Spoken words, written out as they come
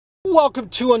Welcome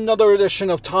to another edition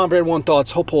of Tom Brand One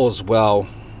Thoughts. Hope all is well.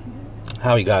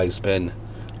 How you guys been?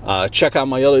 Check out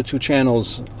my other two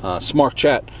channels,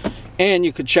 smarkchat, and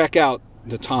you could check out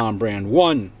the Tom Brand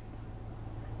One.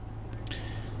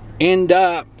 And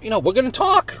we're gonna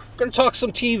talk. We're gonna talk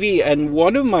some TV. And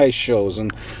one of my shows,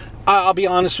 and I'll be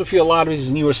honest with you, a lot of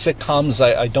these newer sitcoms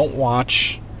I don't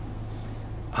watch.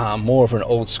 I'm more of an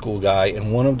old school guy,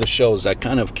 and one of the shows that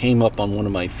kind of came up on one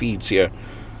of my feeds here.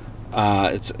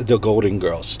 It's The Golden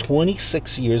Girls.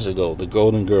 26 years ago, The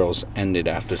Golden Girls ended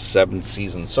after 7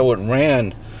 seasons. So it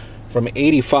ran from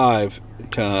 85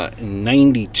 to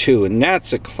 92, and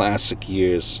that's a classic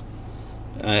years.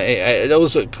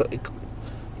 Those are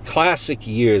classic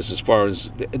years as far as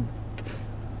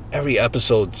every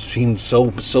episode seems so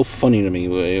funny to me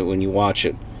when you watch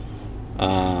it.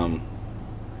 I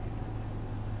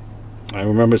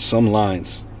remember some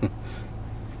lines.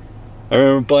 I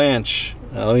remember Blanche.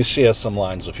 Let me share some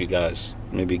lines with you guys.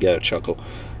 Maybe get a chuckle.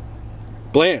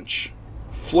 Blanche,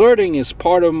 flirting is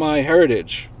part of my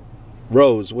heritage.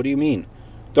 Rose, what do you mean?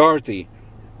 Dorothy,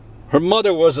 her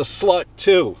mother was a slut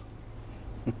too.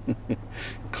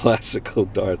 Classical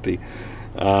Dorothy.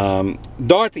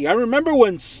 Dorothy, I remember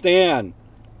when Stan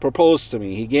proposed to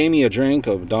me. He gave me a drink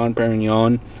of Dom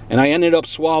Perignon, and I ended up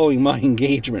swallowing my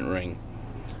engagement ring.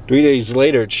 3 days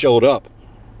later, it showed up.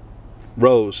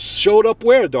 Rose, showed up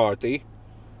where, Dorothy?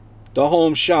 The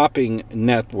Home Shopping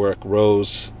Network,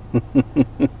 Rose.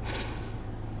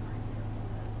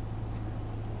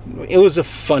 It was a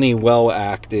funny,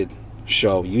 well-acted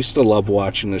show. Used to love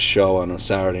watching the show on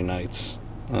Saturday nights.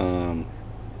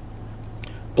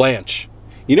 Blanche,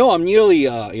 I'm nearly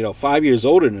 5 years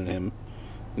older than him.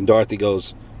 And Dorothy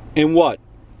goes, in what?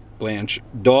 Blanche,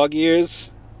 dog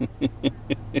years?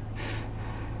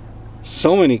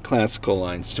 So many classical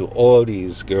lines to all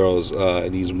these girls,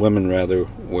 these women rather,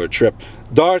 were tripped.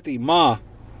 Dorothy, Ma,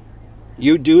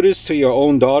 you do this to your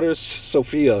own daughters?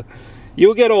 Sophia,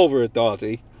 you'll get over it,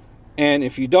 Dorothy. And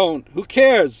if you don't, who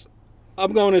cares?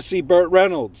 I'm going to see Burt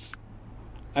Reynolds.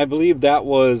 I believe that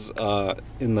was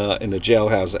in the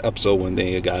jailhouse episode when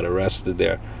they got arrested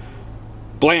there.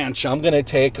 Blanche, I'm going to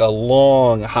take a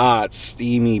long, hot,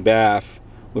 steamy bath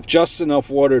with just enough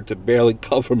water to barely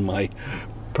cover my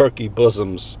perky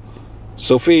bosoms.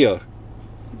 Sophia,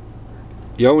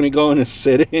 you're only going to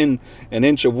sit in an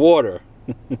inch of water.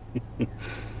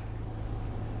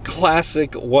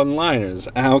 Classic one-liners.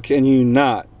 How can you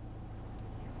not?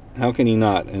 How can you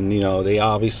not? And they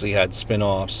obviously had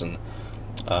spin-offs, and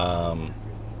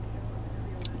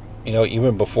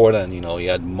even before then, you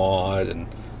had Maude and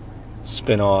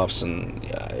spin-offs, and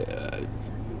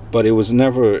but it was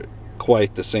never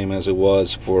quite the same as it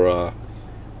was for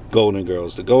Golden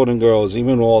Girls. The Golden Girls,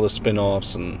 even all the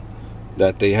spin-offs and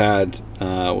that they had,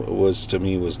 was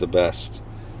the best.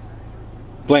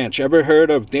 Blanche, ever heard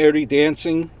of Dirty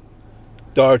Dancing?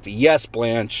 Dorothy, yes,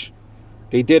 Blanche.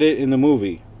 They did it in the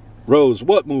movie. Rose,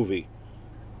 what movie?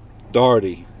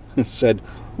 Dorothy said,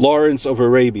 Lawrence of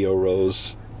Arabia,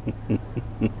 Rose.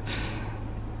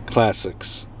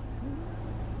 Classics.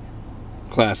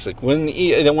 Classic. When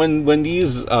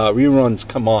these reruns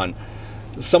come on,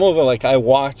 some of it, I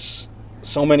watch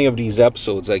so many of these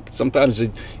episodes, sometimes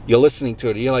you're listening to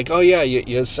it, you're like, oh yeah,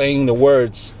 you're saying the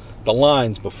words, the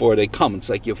lines before they come. It's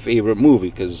like your favorite movie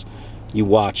because you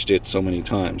watched it so many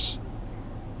times.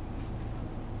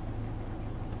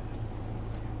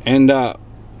 And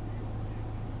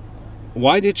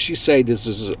why did she say this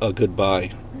is a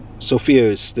goodbye? Sophia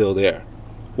is still there.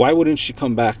 Why wouldn't she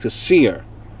come back to see her?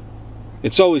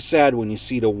 It's always sad when you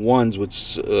see the ones with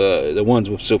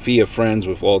Sophia friends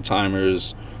with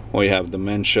Alzheimer's, or you have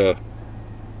dementia.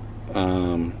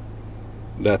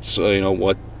 That's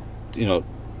what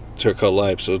took her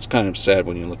life. So it's kind of sad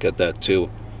when you look at that too.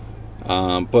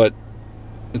 But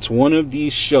it's one of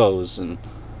these shows, and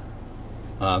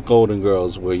Golden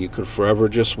Girls, where you could forever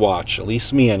just watch. At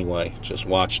least me anyway. Just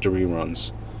watch the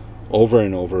reruns over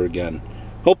and over again.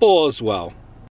 Hope all is well.